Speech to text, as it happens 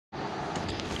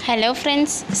Hello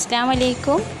friends, അസ്സലാമു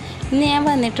അലൈക്കും. ഇന്ന് ഞാൻ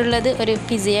വന്നിട്ടുള്ളത് ഒരു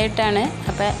പിസയായിട്ടാണ്.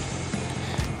 അപ്പോൾ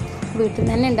വീട്ടിൽ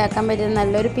നിന്ന് തന്നെ ഉണ്ടാക്കാൻ പറ്റുന്ന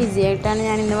നല്ലൊരു പിസയായിട്ടാണ്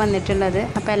ഞാൻ ഇന്ന് വന്നിട്ടുള്ളത്.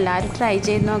 അപ്പോൾ എല്ലാവരും ട്രൈ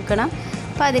ചെയ്ത് നോക്കണം.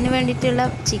 അപ്പോൾ അതിന് വേണ്ടിയിട്ടുള്ള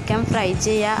ചിക്കൻ ഫ്രൈ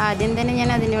ചെയ്യുക. ആദ്യം തന്നെ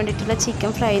ഞാൻ അതിന് വേണ്ടിയിട്ടുള്ള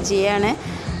ചിക്കൻ ഫ്രൈ ചെയ്യുകയാണ്.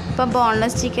 അപ്പോൾ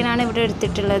ബോൺലെസ് ചിക്കനാണ് ഇവിടെ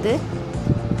എടുത്തിട്ടുള്ളത്.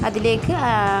 അതിലേക്ക്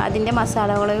അതിൻ്റെ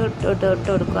മസാലകൾ ഇട്ട്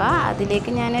കൊടുക്കുക.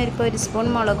 അതിലേക്ക് ഞാൻ ഇപ്പോൾ ഒരു സ്പൂൺ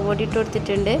മുളക് പൊടി ഇട്ട്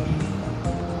കൊടുത്തിട്ടുണ്ട്.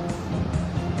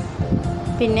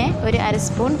 പിന്നെ ഒരു അര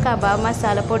സ്പൂൺ കബാബ്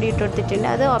മസാലപ്പൊടി ഇട്ട് കൊടുത്തിട്ടുണ്ട്.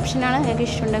 അത് ഓപ്ഷനാണ്, നിങ്ങൾക്ക്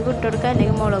ഇഷ്ടമുണ്ടെങ്കിൽ ഇട്ട് കൊടുക്കുക,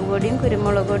 അല്ലെങ്കിൽ മുളക് പൊടിയും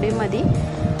കുരുമുളക് പൊടിയും മതി.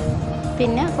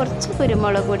 പിന്നെ കുറച്ച്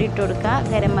കുരുമുളക് പൊടി ഇട്ട് കൊടുക്കുക,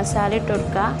 ഗരം മസാല ഇട്ട്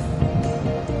കൊടുക്കുക.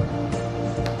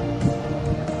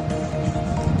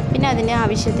 പിന്നെ അതിന്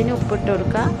ആവശ്യത്തിന് ഉപ്പിട്ട്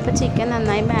കൊടുക്കുക. അപ്പോൾ ചിക്കൻ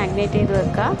നന്നായി മാഗ്നേറ്റ് ചെയ്ത്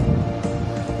വെക്കുക.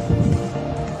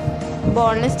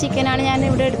 ബോൺലെസ് ചിക്കനാണ് ഞാൻ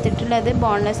ഇവിടെ എടുത്തിട്ടുള്ളത്.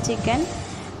 ബോൺലെസ് ചിക്കൻ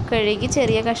കഴുകി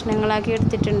ചെറിയ കഷ്ണങ്ങളാക്കി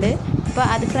എടുത്തിട്ടുണ്ട്. അപ്പോൾ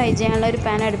അത് ഫ്രൈ ചെയ്യാനുള്ള ഒരു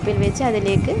പാൻ അടുപ്പിൽ വെച്ച്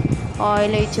അതിലേക്ക്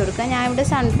ഓയിൽ ഒഴിച്ച് കൊടുക്കുക. ഞാൻ ഇവിടെ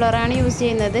സൺഫ്ലവറാണ് യൂസ്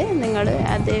ചെയ്യുന്നത്. നിങ്ങൾ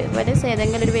അതേപോലെ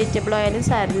ഏതെങ്കിലും ഒരു വെജിറ്റബിൾ ഓയിലും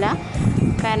സാരില്ല,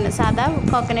 കാരണം സാധാ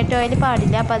കോക്കനട്ട് ഓയിൽ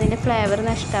പാടില്ല, അപ്പോൾ അതിൻ്റെ ഫ്ലേവർ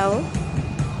നഷ്ടമാവും.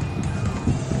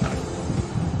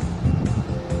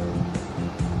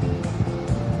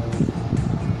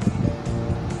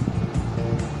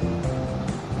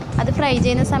 അത് ഫ്രൈ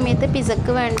ചെയ്യുന്ന സമയത്ത്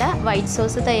പിസക്ക് വേണ്ട വൈറ്റ്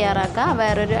സോസ് തയ്യാറാക്കുക.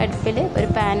 വേറൊരു അടുപ്പിൽ ഒരു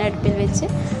പാൻ അടുപ്പിൽ വെച്ച്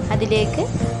അതിലേക്ക്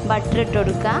ബട്ടർ ഇട്ട്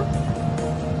കൊടുക്കുക.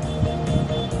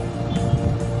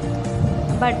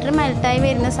 ബട്ടർ മെൽട്ടായി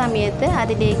വരുന്ന സമയത്ത്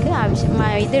അതിലേക്ക്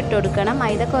മൈദ ഇട്ട് കൊടുക്കണം.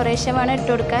 മൈദ കുറേശ്ശെ വേണം ഇട്ട്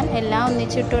കൊടുക്കാൻ. എല്ലാം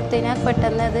ഒന്നിച്ചിട്ട് കൊടുത്തു കഴിഞ്ഞാൽ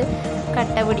പെട്ടെന്ന് അത്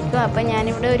കട്ട പിടിക്കും. അപ്പോൾ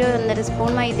ഞാനിവിടെ ഒരു 1.5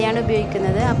 സ്പൂൺ മൈദയാണ്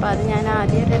ഉപയോഗിക്കുന്നത്. അപ്പോൾ അത് ഞാൻ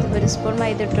ആദ്യം ഒരു സ്പൂൺ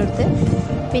മൈദ ഇട്ട് കൊടുത്ത്,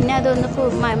 പിന്നെ അതൊന്ന്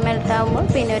മെൽട്ടാകുമ്പോൾ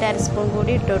പിന്നെ ഒരു 1/2 സ്പൂൺ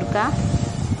കൂടി ഇട്ട് കൊടുക്കുക.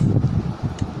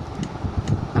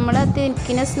 നമ്മൾ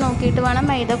തിക്നെസ് നോക്കിയിട്ട് വേണം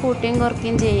മൈദ കൂട്ടുകയും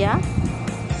കുറയ്ക്കുകയും ചെയ്യുക.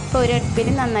 ഇപ്പോൾ ഒരു അടുപ്പിൽ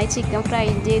നന്നായി ചിക്കൻ ഫ്രൈ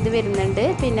ചെയ്ത് വരുന്നുണ്ട്.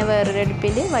 പിന്നെ വേറൊരു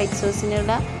അടുപ്പിൽ വൈറ്റ്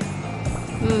സോസിനുള്ള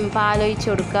പാലൊഴിച്ച്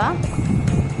കൊടുക്കുക.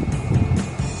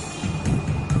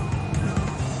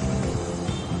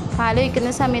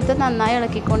 പാലൊഴിക്കുന്ന സമയത്ത് നന്നായി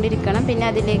ഇളക്കിക്കൊണ്ടിരിക്കണം. പിന്നെ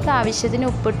അതിലേക്ക് ആവശ്യത്തിന്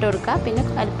ഉപ്പിട്ട് കൊടുക്കുക. പിന്നെ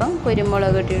അല്പം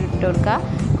കുരുമുളക് പൊടി ഇട്ട് കൊടുക്കുക.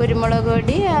 കുരുമുളക്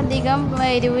പൊടി അധികം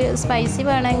എരിവ് സ്പൈസി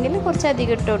വേണമെങ്കിൽ കുറച്ച്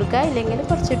അധികം ഇട്ട് കൊടുക്കുക, ഇല്ലെങ്കിൽ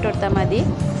കുറച്ച് ഇട്ട് കൊടുത്താൽ മതി.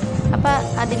 അപ്പോൾ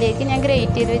അതിലേക്ക് ഞാൻ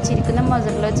ഗ്രേറ്റ് ചെയ്ത് വെച്ചിരിക്കുന്ന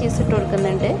മൊസറല്ല ചീസ് ഇട്ട്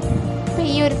കൊടുക്കുന്നുണ്ട്. അപ്പോൾ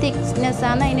ഈ ഒരു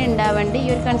തിക്നെസ്സാണ് അതിന് ഉണ്ടാവേണ്ടത്. ഈ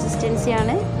ഒരു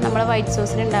കൺസിസ്റ്റൻസിയാണ് നമ്മളെ വൈറ്റ്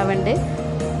സോസിന് ഉണ്ടാവേണ്ടത്.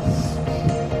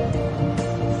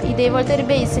 ഇതേപോലത്തെ ഒരു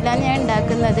ബേസിലാണ് ഞാൻ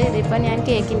ഉണ്ടാക്കുന്നത്. ഇതിപ്പോൾ ഞാൻ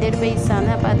കേക്കിൻ്റെ ഒരു ബേസാണ്.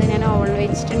 അപ്പോൾ അത് ഞാൻ ഓവനിൽ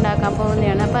വെച്ചിട്ട് ഉണ്ടാക്കാൻ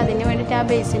പോകുന്നതാണ്. അപ്പോൾ അതിന് വേണ്ടിയിട്ട് ആ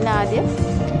ബേസിൽ ആദ്യം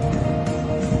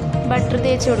ബട്ടർ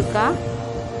തേച്ച് കൊടുക്കുക.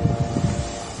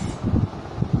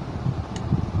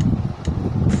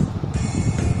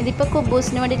 ഇതിപ്പോൾ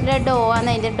കുബൂസിന് വേണ്ടിയിട്ടുള്ള ഡോ ആണ്.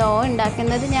 അതിൻ്റെ ഡോ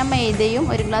ഉണ്ടാക്കുന്നത് ഞാൻ മൈദയും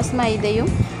 1 ഗ്ലാസ് മൈദയും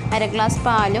 1/2 ഗ്ലാസ്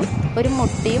പാലും 1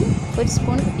 മുട്ടയും 1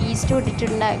 സ്പൂൺ ഈസ്റ്റ്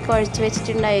കുഴച്ച്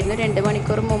വെച്ചിട്ടുണ്ടായിരുന്നു 2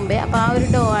 മണിക്കൂർ മുമ്പേ. അപ്പോൾ ആ ഒരു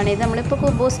ഡോ ആണ് ഇത്. നമ്മളിപ്പോൾ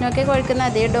കുബൂസിനൊക്കെ കുഴക്കുന്ന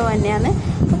അതേ ഡോ തന്നെയാണ്.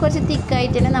 അപ്പോൾ കുറച്ച്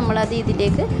തിക്കായിട്ട് തന്നെ നമ്മളത്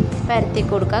ഇതിലേക്ക് പരത്തി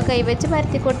കൊടുക്കുക. കൈവച്ച്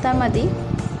പരത്തി കൊടുത്താൽ മതി.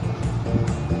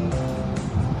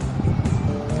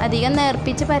 അധികം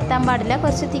നേർപ്പിച്ച് പരത്താൻ പാടില്ല,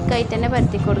 കുറച്ച് തിക്കായിട്ട് തന്നെ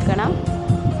പരത്തി കൊടുക്കണം.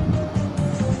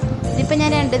 ഇതിപ്പോൾ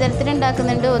ഞാൻ 2 തരത്തിൽ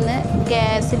ഉണ്ടാക്കുന്നുണ്ട്. ഒന്ന്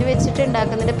ഗ്യാസിൽ വെച്ചിട്ട്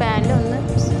ഉണ്ടാക്കുന്നുണ്ട്, പാനിൽ, ഒന്ന്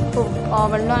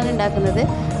ഓവനിലുമാണ് ഉണ്ടാക്കുന്നത്.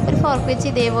 ഒരു ഫോർക്ക് വെച്ച്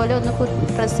ഇതേപോലെ ഒന്ന്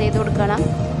പ്രസ് ചെയ്ത് കൊടുക്കണം,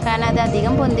 കാരണം അത്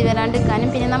അധികം പൊന്തി വരാണ്ടിരിക്കാനും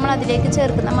പിന്നെ നമ്മൾ അതിലേക്ക്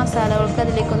ചേർക്കുന്ന മസാലകൾക്ക്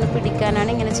അതിലേക്കൊന്ന് പിടിക്കാനാണ്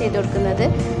ഇങ്ങനെ ചെയ്ത് കൊടുക്കുന്നത്.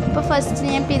 ഇപ്പോൾ ഫസ്റ്റ്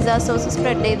ഞാൻ പിസ്സ സോസ്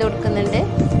സ്പ്രെഡ് ചെയ്ത് കൊടുക്കുന്നുണ്ട്.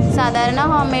 സാധാരണ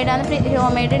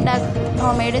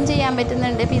ഹോംമെയ്ഡും ചെയ്യാൻ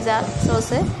പറ്റുന്നുണ്ട് പിസ്സ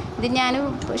സോസ്. ഇത് ഞാൻ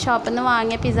ഷോപ്പിൽ നിന്ന്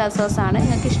വാങ്ങിയ പിസ്സ സോസാണ്.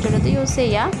 നിങ്ങൾക്ക് ഇഷ്ടമുള്ളത് യൂസ്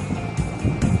ചെയ്യാം.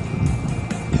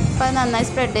 അപ്പോൾ അത് നന്നായി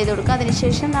സ്പ്രെഡ് ചെയ്ത് കൊടുക്കുക.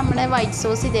 അതിനുശേഷം നമ്മുടെ വൈറ്റ്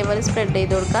സോസ് ഇതേപോലെ സ്പ്രെഡ്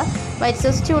ചെയ്ത് കൊടുക്കുക. വൈറ്റ്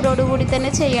സോസ് ചൂടോടുകൂടി തന്നെ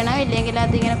ചെയ്യണം, ഇല്ലെങ്കിൽ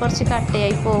അതിങ്ങനെ കുറച്ച്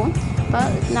കട്ടയായി പോകും. അപ്പോൾ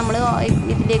നമ്മൾ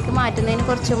ഇതിലേക്ക് മാറ്റുന്നതിന്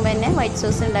കുറച്ച് മുമ്പ് തന്നെ വൈറ്റ്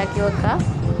സോസ് ഉണ്ടാക്കി വെക്കുക.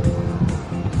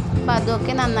 അപ്പോൾ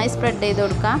അതൊക്കെ നന്നായി സ്പ്രെഡ് ചെയ്ത്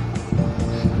കൊടുക്കുക.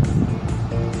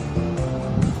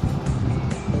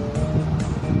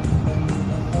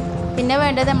 പിന്നെ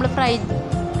വേണ്ടത് നമ്മൾ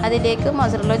അതിലേക്ക്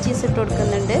മൊസറല്ല ചീസ് ഇട്ട്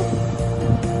കൊടുക്കുന്നുണ്ട്.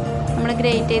 നമ്മൾ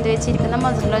ഗ്രേറ്റ് ചെയ്ത് വെച്ചിരിക്കുന്ന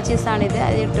മൊസറല്ല ചീസാണിത്,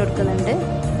 അത് ഇട്ട് കൊടുക്കുന്നുണ്ട്.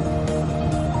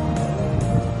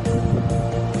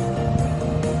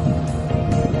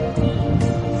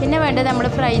 പിന്നെ വേണ്ടത് നമ്മൾ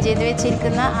ഫ്രൈ ചെയ്ത്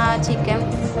വെച്ചിരിക്കുന്ന ആ ചിക്കൻ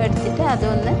എടുത്തിട്ട്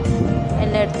അതൊന്ന്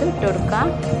എല്ലായിടത്തും ഇട്ട് കൊടുക്കാം.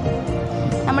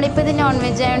 നമ്മളിപ്പോൾ ഇത് നോൺ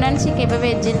വെജ് ആയതുകൊണ്ടാണ് ചിക്കൻ, ഇപ്പോൾ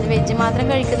വെജ് മാത്രം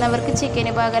കഴിക്കുന്നവർക്ക്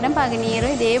ചിക്കന് പകരം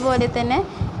പനീറും ഇതേപോലെ തന്നെ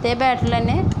ഇതേ ബാറ്ററിൽ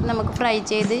തന്നെ നമുക്ക് ഫ്രൈ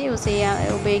ചെയ്ത്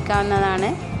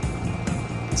ഉപയോഗിക്കാവുന്നതാണ്.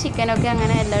 ചിക്കനൊക്കെ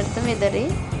അങ്ങനെ എല്ലായിടത്തും വിതറി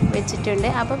വെച്ചിട്ടുണ്ട്.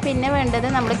 അപ്പോൾ പിന്നെ വേണ്ടത്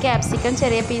നമ്മൾ ക്യാപ്സിക്കം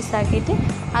ചെറിയ പീസാക്കിയിട്ട്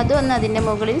അതൊന്ന് അതിൻ്റെ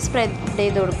മുകളിൽ സ്പ്രെഡ്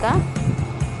ചെയ്ത് കൊടുക്കുക.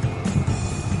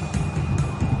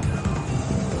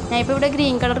 ഞാനിപ്പോൾ ഇവിടെ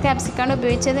ഗ്രീൻ കളർ ക്യാപ്സിക്കാണ്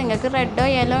ഉപയോഗിച്ചത്. നിങ്ങൾക്ക് റെഡോ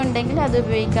യെല്ലോ ഉണ്ടെങ്കിൽ അത്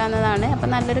ഉപയോഗിക്കാവുന്നതാണ്. അപ്പോൾ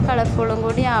നല്ലൊരു കളർഫുള്ളും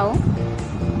കൂടി ആവും.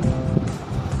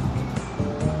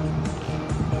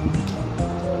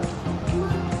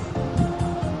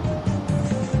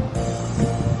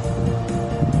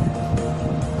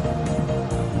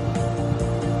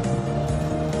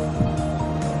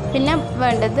 പിന്നെ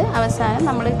വേണ്ടത് അവസാനം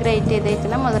നമ്മൾ ഗ്രേറ്റ് ചെയ്ത്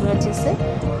വെക്കുന്ന മൊസറല്ല ചീസ്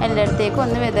എല്ലായിടത്തേക്കും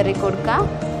ഒന്ന് വിതറി കൊടുക്കുക.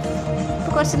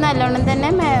 കുറച്ച് നല്ലോണം തന്നെ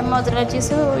മൊസറല്ല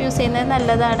ചീസ് യൂസ് ചെയ്യുന്നത്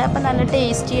നല്ലതാണ്. അപ്പോൾ നല്ല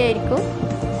ടേസ്റ്റി ആയിരിക്കും.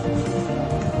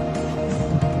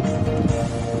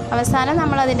 അവസാനം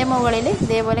നമ്മൾ അതിൻ്റെ മുകളിൽ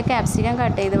ഇതേപോലെ ക്യാപ്സിക്കം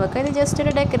കട്ട് ചെയ്ത് വെക്കുക. ഇത് ജസ്റ്റ്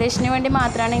ഒരു ഡെക്കറേഷന് വേണ്ടി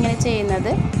മാത്രമാണ് ഇങ്ങനെ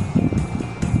ചെയ്യുന്നത്.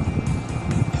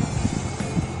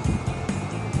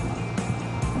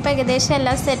 അപ്പോൾ ഏകദേശം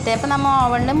എല്ലാം സെറ്റായി. അപ്പോൾ നമ്മൾ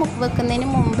ഓവനിൽ വെക്കുന്നതിന്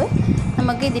മുമ്പ്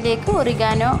നമുക്ക് ഇതിലേക്ക്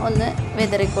ഒറിഗാനോ ഒന്ന്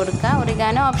വിതറി കൊടുക്കുക.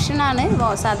 ഒറിഗാനോ ഓപ്ഷനാണ്,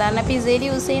 സാധാരണ പിസയിൽ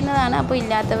യൂസ് ചെയ്യുന്നതാണ്. അപ്പോൾ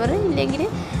ഇല്ലാത്തവർ ഇല്ലെങ്കിൽ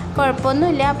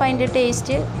കുഴപ്പമൊന്നുമില്ല. അപ്പോൾ അതിൻ്റെ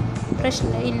ടേസ്റ്റ്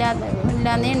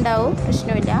ഇല്ലാന്നേ ഉണ്ടാവും,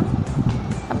 പ്രശ്നമില്ല.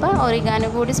 അപ്പോൾ ഒറിഗാനോ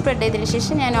കൂടി സ്പ്രെഡ് ചെയ്തതിന്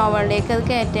ശേഷം ഞാൻ ഓവനിലേക്ക് അത്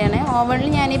കയറ്റുകയാണ്. ഓവനിൽ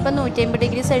ഞാനിപ്പോൾ 150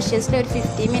 ഡിഗ്രി സെൽഷ്യസിൽ ഒരു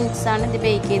 50 മിനിറ്റ്സാണ് ഇത്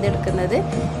ബേക്ക് ചെയ്തെടുക്കുന്നത്.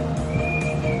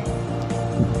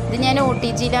 ഇത് ഞാൻ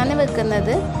OTGയിലാണ്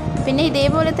വെക്കുന്നത്. പിന്നെ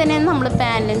ഇതേപോലെ തന്നെയാണ് നമ്മൾ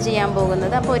പാനിലും ചെയ്യാൻ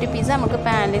പോകുന്നത്. അപ്പോൾ ഒരു പീസ് നമുക്ക്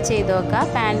പാനിൽ ചെയ്ത് നോക്കാം.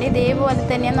 പാനിൽ ഇതേപോലെ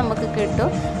തന്നെയാണ് നമുക്ക്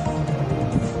കിട്ടും.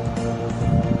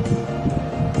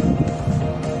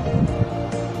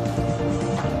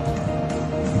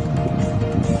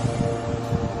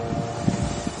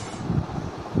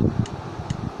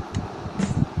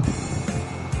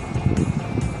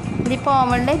 ഇതിപ്പോൾ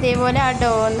ഓവനിൽ ഇതേപോലെ ആ ഡോ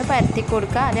ഒന്ന് പരത്തി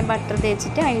കൊടുക്കുക. അതേ ബട്ടർ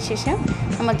തേച്ചിട്ട് അതിന് ശേഷം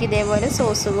നമുക്കിതേപോലെ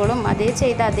സോസുകളും അതേ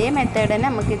മെത്തേഡ് തന്നെ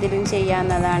നമുക്കിതിലും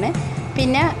ചെയ്യാവുന്നതാണ്.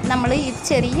 പിന്നെ നമ്മൾ ഈ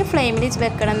ചെറിയ ഫ്ലെയിമിൽ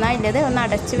വെക്കണം എന്നാൽ ഇല്ലത് ഒന്ന്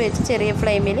അടച്ച് വെച്ച് ചെറിയ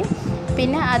ഫ്ലെയിമിൽ.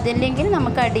 പിന്നെ അതില്ലെങ്കിൽ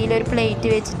നമുക്ക് അടിയിലൊരു പ്ലേറ്റ്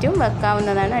വെച്ചിട്ടും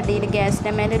വെക്കാവുന്നതാണ്. അടിയിൽ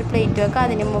ഗ്യാസിൻ്റെ മേലെ ഒരു പ്ലേറ്റ് വെക്കുക,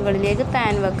 അതിന് മുകളിലേക്ക്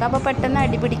പാൻ വെക്കുക. അപ്പോൾ പെട്ടെന്ന്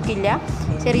അടി പിടിക്കില്ല.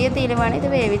 ചെറിയ തീയിൽ വേണം ഇത്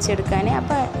വേവിച്ചെടുക്കാൻ.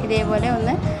 അപ്പോൾ ഇതേപോലെ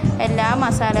ഒന്ന് എല്ലാ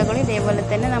മസാലകളും ഇതേപോലെ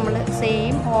തന്നെ നമ്മൾ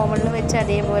സെയിം ഓവനിൽ വെച്ച്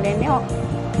അതേപോലെ തന്നെ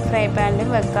ഫ്രൈ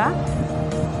പാനിൽ വെക്കുക.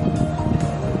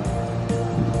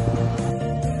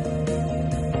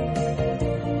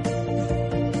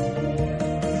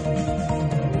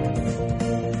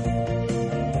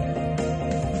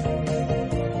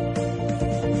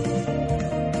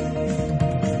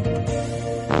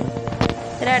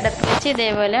 അടപ്പ് വെച്ച്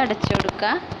ഇതേപോലെ അടച്ചു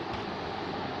കൊടുക്കുക.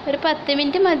 ഒരു 10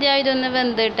 മിനിറ്റ് മതിയാവും ഇതൊന്ന്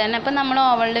വെന്ത് കിട്ടാൻ. അപ്പോൾ നമ്മൾ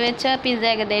ഓവനിൽ വെച്ച പിസ്സ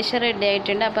ഏകദേശം റെഡി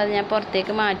ആയിട്ടുണ്ട്. അപ്പോൾ അത് ഞാൻ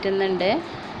പുറത്തേക്ക് മാറ്റുന്നുണ്ട്.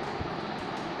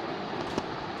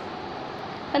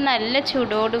 അപ്പോൾ നല്ല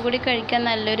ചൂടോടുകൂടി കഴിക്കാൻ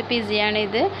നല്ലൊരു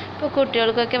പിസ്സയാണിത്. ഇപ്പോൾ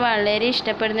കുട്ടികൾക്കൊക്കെ വളരെ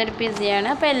ഇഷ്ടപ്പെടുന്നൊരു പിസ്സയാണ്.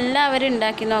 അപ്പോൾ എല്ലാവരും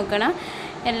ഉണ്ടാക്കി നോക്കണം.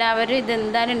 എല്ലാവരും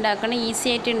ഇതെന്തായാലും ഉണ്ടാക്കണം. ഈസി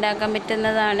ആയിട്ട് ഉണ്ടാക്കാൻ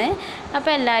പറ്റുന്നതാണ്.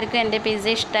 അപ്പോൾ എല്ലാവർക്കും എൻ്റെ പിസ്സ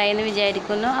ഇഷ്ടമായി എന്ന്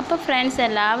വിചാരിക്കുന്നു. അപ്പോൾ ഫ്രണ്ട്സ്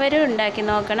എല്ലാവരും ഉണ്ടാക്കി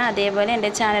നോക്കണം. അതേപോലെ എൻ്റെ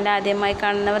ചാനൽ ആദ്യമായി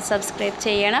കാണുന്നവർ സബ്സ്ക്രൈബ്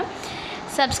ചെയ്യണം.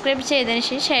 സബ്സ്ക്രൈബ് ചെയ്തതിന്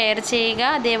ശേഷം ഷെയർ ചെയ്യുക.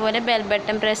 അതേപോലെ ബെൽ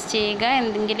ബട്ടൺ പ്രസ് ചെയ്യുക.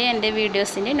 എന്തെങ്കിലും എൻ്റെ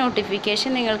വീഡിയോസിൻ്റെ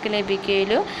നോട്ടിഫിക്കേഷൻ നിങ്ങൾക്ക്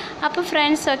ലഭിക്കുകയുള്ളൂ. അപ്പോൾ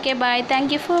friends okay bye.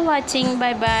 Thank you for watching.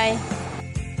 Bye bye.